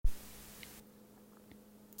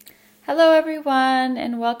Hello, everyone,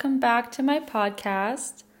 and welcome back to my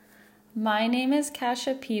podcast. My name is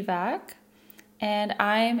Kasia Pivac, and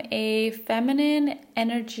I'm a feminine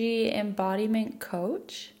energy embodiment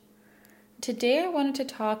coach. Today, I wanted to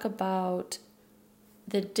talk about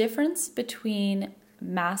the difference between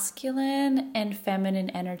masculine and feminine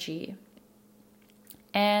energy.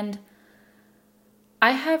 And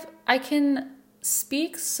I can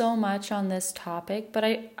speak so much on this topic, but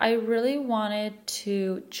I really wanted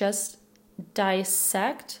to just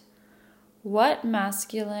dissect what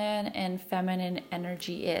masculine and feminine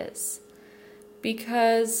energy is,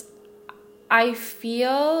 because I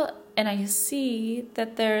feel and I see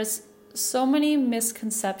that there's so many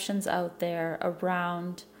misconceptions out there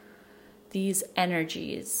around these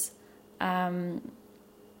energies. They've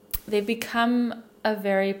become a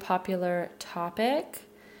very popular topic,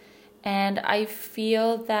 and I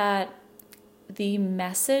feel that the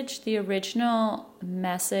original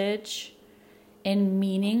message and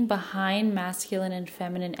meaning behind masculine and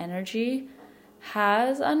feminine energy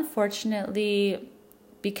has unfortunately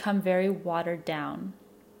become very watered down.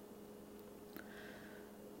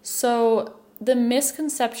 So the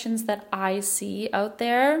misconceptions that I see out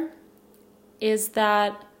there is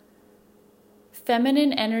that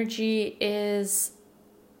feminine energy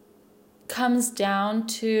comes down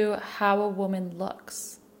to how a woman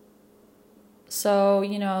looks. So,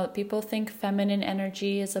 people think feminine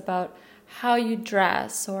energy is about how you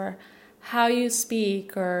dress or how you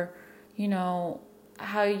speak or,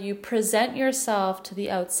 how you present yourself to the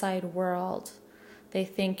outside world. They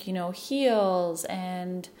think, heels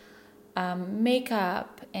and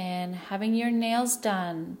makeup and having your nails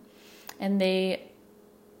done. And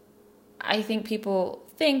I think people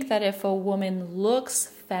think that if a woman looks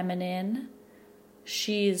feminine,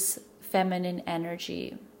 she's feminine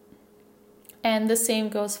energy. And the same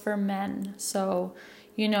goes for men. So,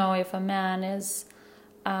 if a man is,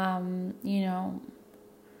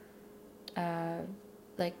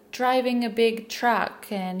 like driving a big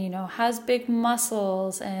truck and, has big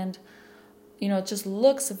muscles and, just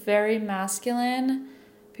looks very masculine,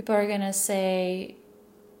 people are going to say,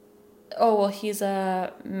 oh, well, he's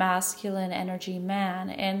a masculine energy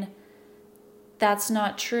man. And that's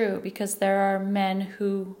not true, because there are men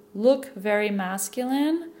who look very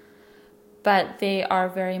masculine, but they are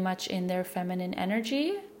very much in their feminine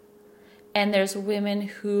energy. And there's women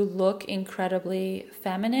who look incredibly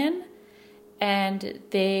feminine, and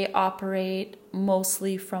they operate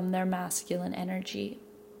mostly from their masculine energy.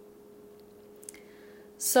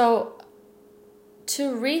 So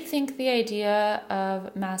to rethink the idea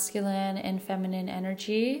of masculine and feminine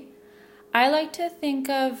energy, I like to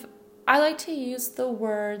use the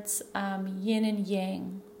words yin and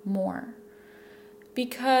yang more,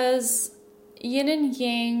 because yin and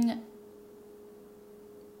yang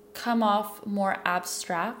come off more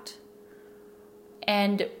abstract.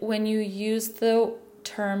 And when you use the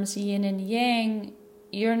terms yin and yang,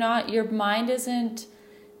 your mind isn't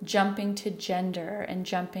jumping to gender and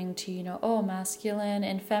jumping to, masculine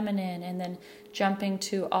and feminine, and then jumping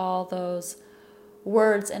to all those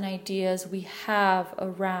words and ideas we have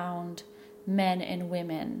around men and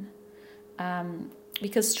women.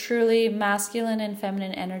 Because truly, masculine and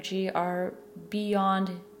feminine energy are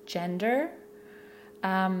beyond gender.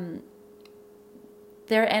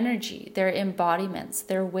 Their energy, their embodiments,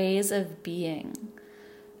 their ways of being.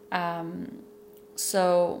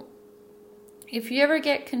 So if you ever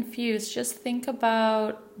get confused, just think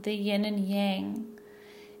about the yin and yang,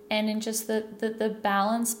 and in just the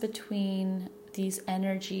balance between these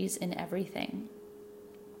energies in everything.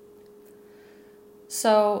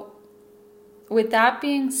 So with that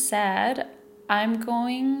being said, I'm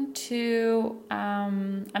going to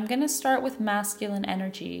start with masculine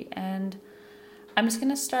energy, and I'm just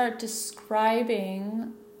going to start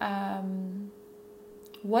describing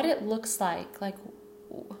what it looks like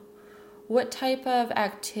what type of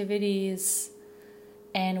activities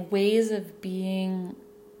and ways of being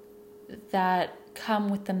that come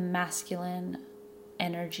with the masculine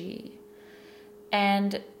energy.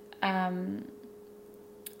 And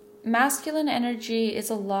masculine energy is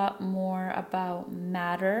a lot more about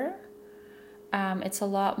matter. It's a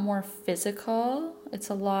lot more physical. It's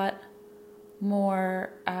a lot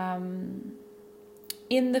more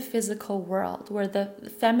in the physical world, where the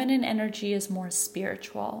feminine energy is more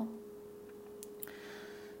spiritual.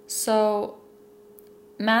 So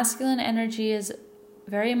masculine energy is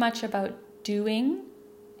very much about doing.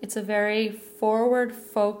 It's a very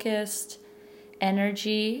forward-focused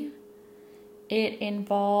energy.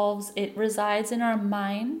 It resides in our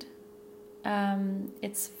mind.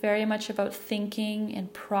 It's very much about thinking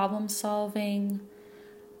and problem solving,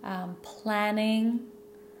 planning,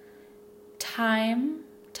 time.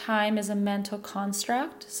 Time is a mental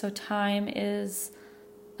construct, so time is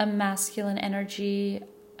a masculine energy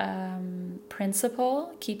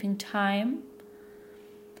principle, keeping time.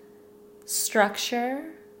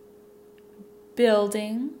 Structure,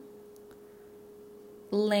 building,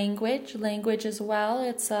 language as well.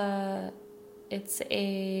 It's a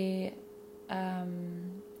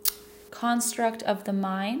construct of the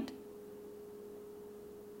mind.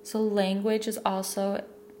 So language is also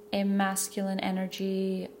a masculine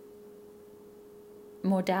energy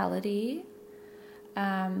modality.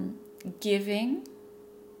 Giving,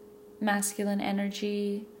 masculine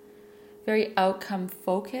energy. Very outcome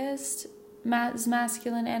focused,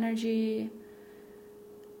 masculine energy.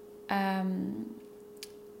 And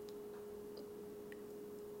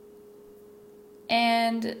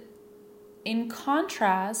in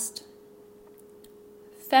contrast,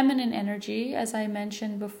 feminine energy, as I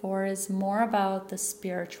mentioned before, is more about the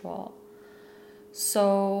spiritual.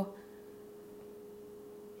 So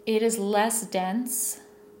it is less dense.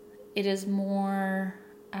 It is more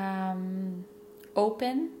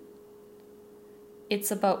open.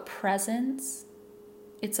 It's about presence.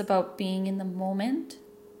 It's about being in the moment.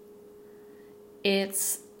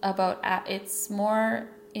 It's more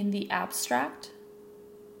in the abstract.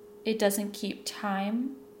 It doesn't keep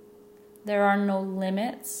time. There are no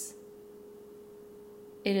limits.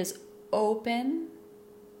 It is open.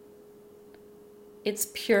 It's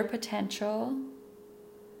pure potential.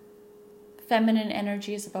 Feminine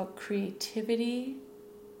energy is about creativity.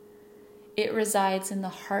 It resides in the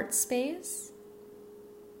heart space.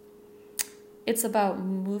 It's about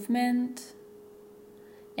movement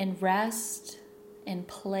and rest and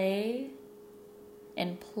play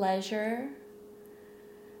and pleasure.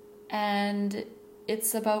 And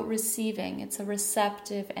it's about receiving. It's a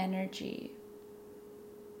receptive energy.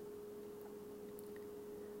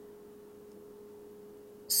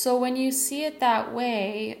 So when you see it that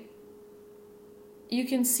way, you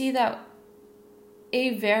can see that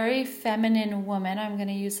a very feminine woman, I'm going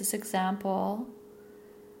to use this example,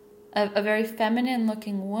 a very feminine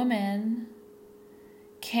looking woman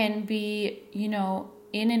can be,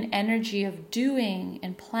 in an energy of doing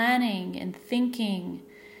and planning and thinking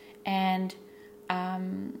and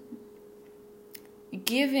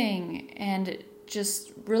giving and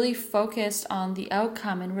just really focused on the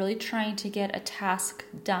outcome and really trying to get a task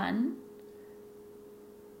done.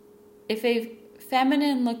 If a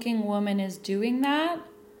feminine looking woman is doing that,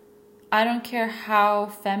 I don't care how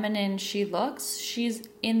feminine she looks, she's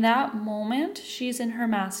in that moment, she's in her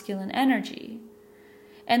masculine energy.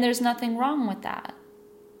 And there's nothing wrong with that.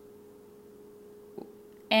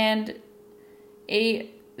 And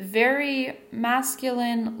a very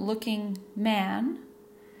masculine looking man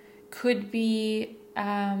could be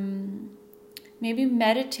maybe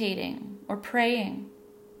meditating or praying.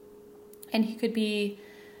 And he could be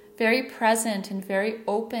very present and very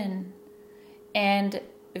open and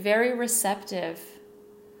very receptive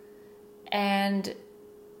and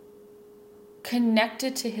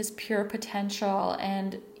connected to his pure potential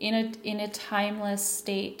and in a timeless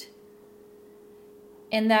state.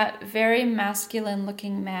 And that very masculine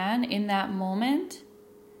looking man in that moment,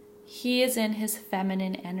 he is in his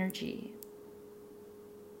feminine energy.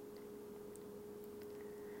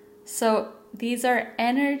 So these are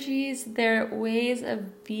energies, they're ways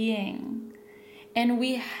of being. And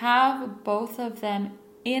we have both of them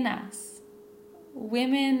in us.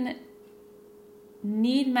 Women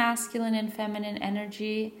need masculine and feminine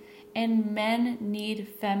energy, and men need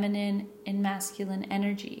feminine and masculine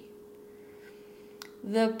energy.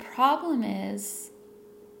 The problem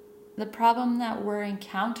that we're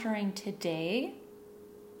encountering today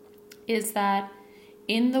is that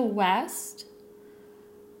in the West,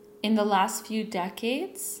 in the last few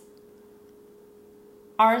decades,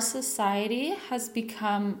 our society has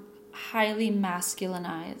become highly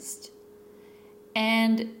masculinized.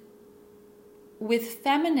 And with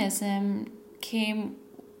feminism came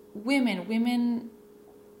women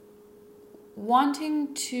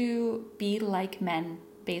wanting to be like men,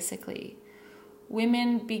 basically.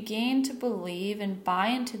 Women began to believe and buy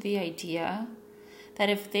into the idea that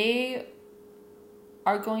if they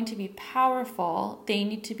are going to be powerful, they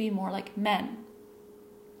need to be more like men.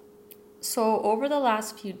 So over the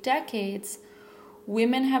last few decades,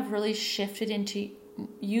 women have really shifted into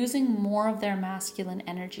using more of their masculine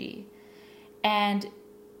energy. And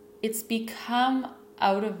it's become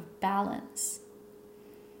out of balance.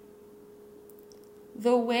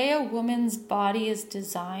 The way a woman's body is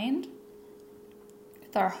designed,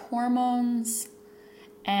 with our hormones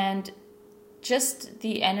and just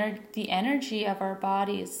the energy of our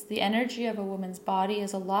bodies, the energy of a woman's body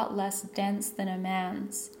is a lot less dense than a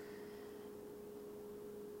man's.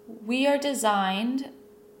 We are designed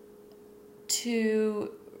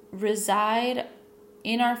to reside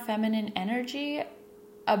in our feminine energy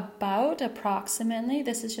about approximately,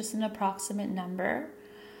 this is just an approximate number,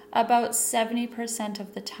 about 70%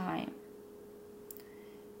 of the time.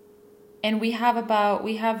 And we have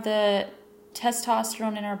the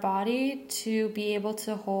testosterone in our body to be able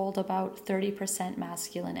to hold about 30%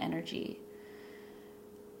 masculine energy.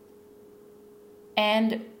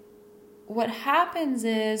 And what happens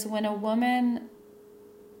is when a woman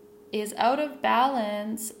is out of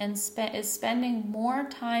balance and is spending more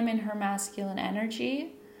time in her masculine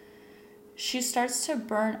energy, she starts to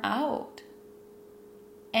burn out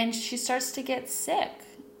and she starts to get sick.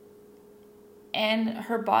 And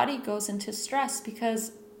her body goes into stress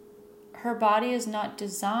because her body is not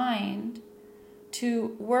designed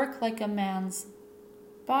to work like a man's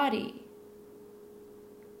body.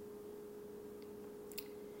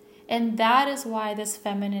 And that is why this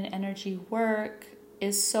feminine energy work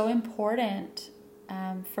is so important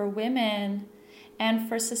for women and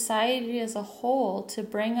for society as a whole, to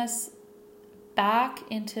bring us back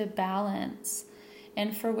into balance,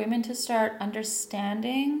 and for women to start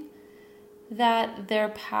understanding that their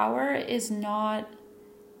power is not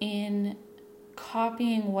in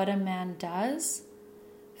copying what a man does.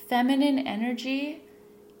 Feminine energy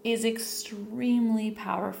is extremely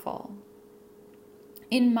powerful.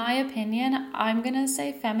 In my opinion, I'm going to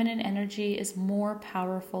say feminine energy is more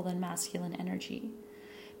powerful than masculine energy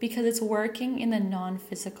because it's working in the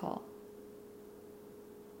non-physical.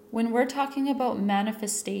 When we're talking about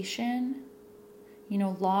manifestation,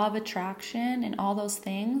 law of attraction and all those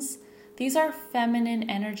things, these are feminine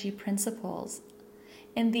energy principles.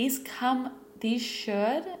 And these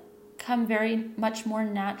should come very much more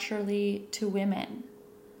naturally to women.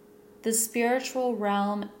 The spiritual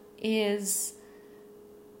realm is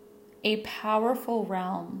a powerful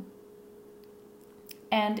realm,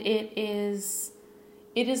 and it is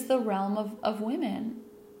the realm of women.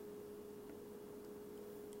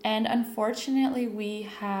 And unfortunately, we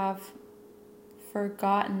have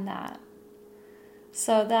forgotten that.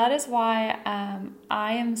 So that is why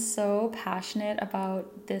I am so passionate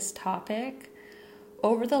about this topic.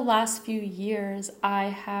 Over the last few years, I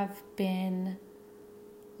have been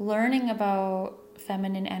learning about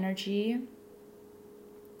feminine energy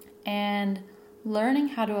and learning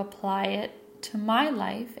how to apply it to my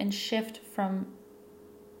life and shift from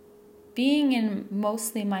being in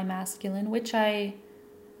mostly my masculine, which I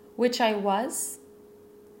was.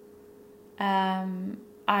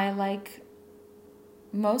 I, like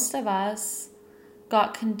most of us,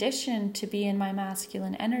 got conditioned to be in my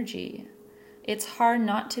masculine energy. It's hard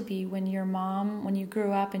not to be when you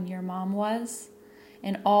grew up and your mom was,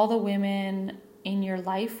 and all the women in your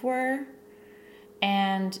life were,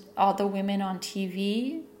 and all the women on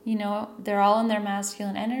TV, they're all in their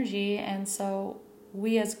masculine energy. And so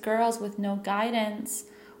we as girls with no guidance,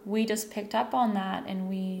 we just picked up on that, and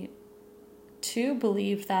we too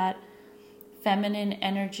believed that feminine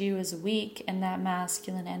energy was weak and that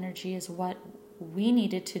masculine energy is what we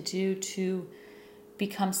needed to do to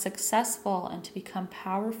become successful and to become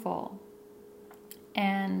powerful.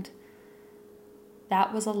 And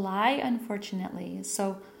that was a lie, unfortunately.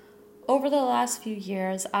 So over the last few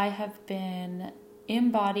years, I have been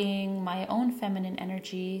embodying my own feminine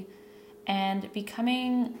energy and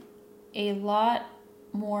becoming a lot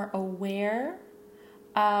more aware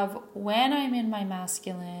of when I'm in my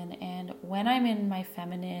masculine and when I'm in my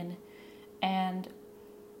feminine, and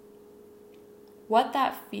what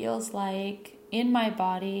that feels like in my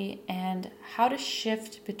body, and how to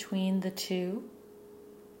shift between the two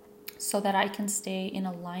so that I can stay in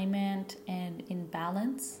alignment and in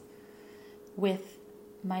balance with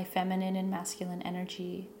my feminine and masculine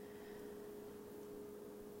energy.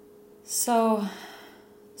 So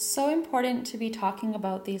important to be talking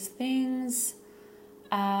about these things.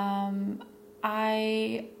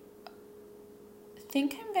 I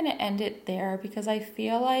think I'm going to end it there because I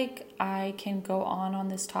feel like I can go on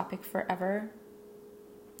this topic forever.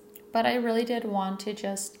 But I really did want to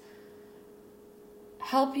just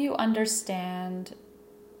help you understand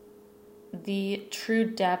the true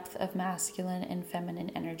depth of masculine and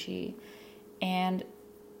feminine energy, and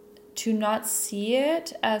to not see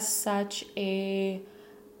it as such a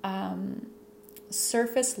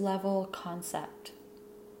surface level concept.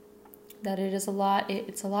 That it's a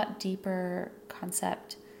lot deeper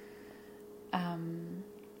concept. And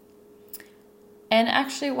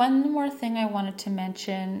actually, one more thing I wanted to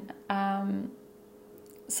mention,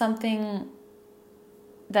 something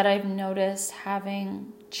that I've noticed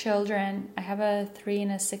having children. I have a 3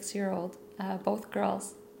 and a 6-year-old, both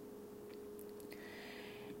girls.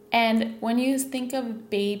 And when you think of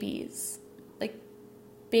babies, like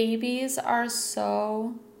babies are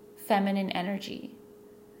so feminine energy.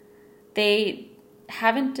 They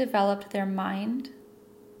haven't developed their mind,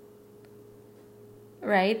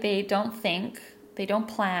 right? They don't think, they don't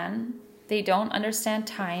plan, they don't understand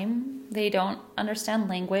time, they don't understand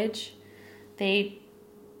language, they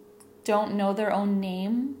don't know their own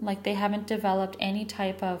name, like they haven't developed any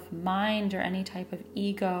type of mind or any type of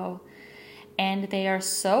ego, and they are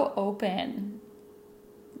so open.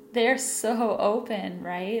 They're so open,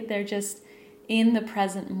 right? They're just in the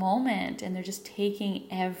present moment and they're just taking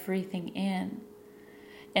everything in.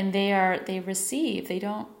 And they receive.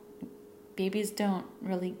 Babies don't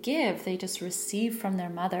really give, they just receive from their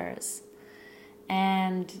mothers.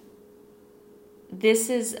 And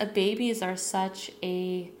babies are such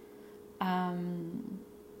a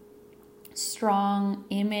strong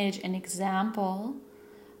image and example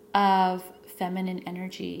of feminine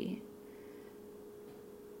energy.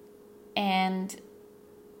 And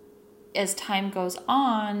as time goes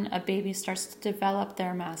on, a baby starts to develop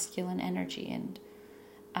their masculine energy, and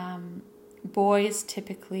boys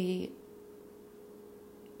typically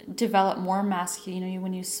develop more masculine. You know,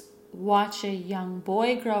 when you watch a young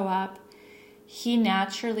boy grow up, he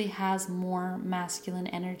naturally has more masculine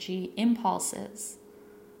energy impulses,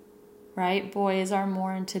 right? Boys are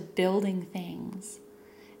more into building things,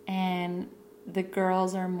 and the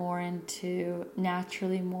girls are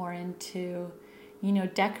naturally more into, you know,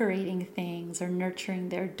 decorating things or nurturing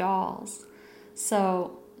their dolls.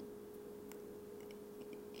 So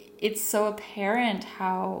it's so apparent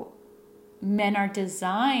how men are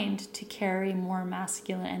designed to carry more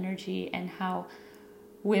masculine energy and how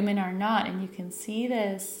women are not. And you can see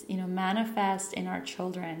this, you know, manifest in our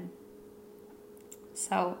children.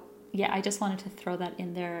 So yeah, I just wanted to throw that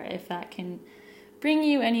in there if that can bring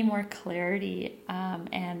you any more clarity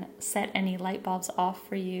and set any light bulbs off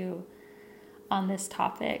for you on this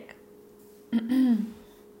topic.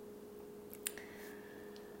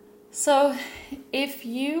 So if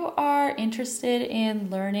you are interested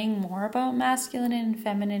in learning more about masculine and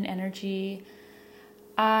feminine energy,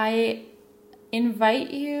 I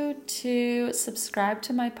invite you to subscribe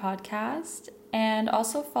to my podcast and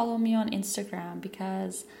also follow me on Instagram,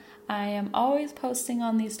 because I am always posting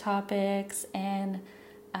on these topics and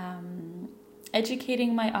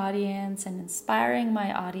educating my audience and inspiring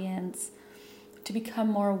my audience to become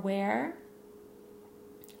more aware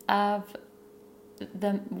of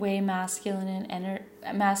the way masculine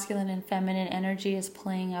and feminine energy is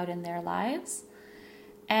playing out in their lives.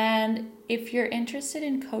 And if you're interested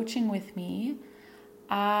in coaching with me,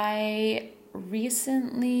 I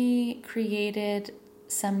recently created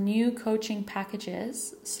some new coaching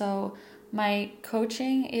packages. So my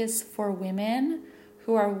coaching is for women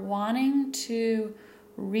who are wanting to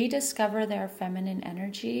rediscover their feminine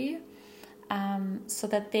energy, so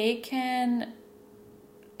that they can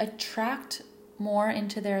attract more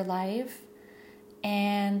into their life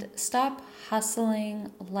and stop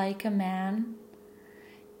hustling like a man,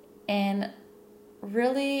 and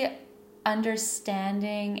really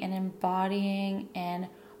understanding and embodying and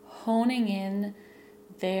honing in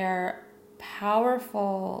their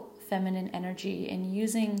powerful feminine energy and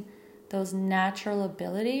using those natural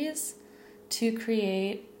abilities to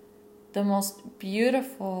create the most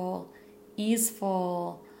beautiful,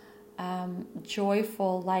 easeful,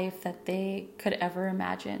 joyful life that they could ever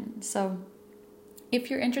imagine. So if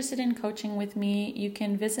you're interested in coaching with me, you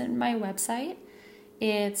can visit my website.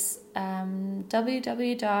 It's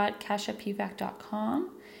www.kashapivak.com,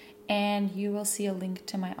 and you will see a link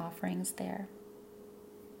to my offerings there.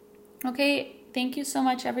 Okay, thank you so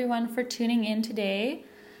much everyone for tuning in today.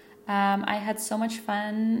 I had so much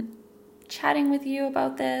fun chatting with you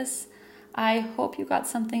about this. I hope you got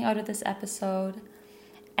something out of this episode,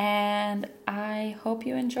 and I hope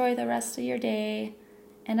you enjoy the rest of your day,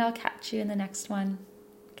 and I'll catch you in the next one.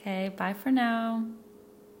 Okay, bye for now.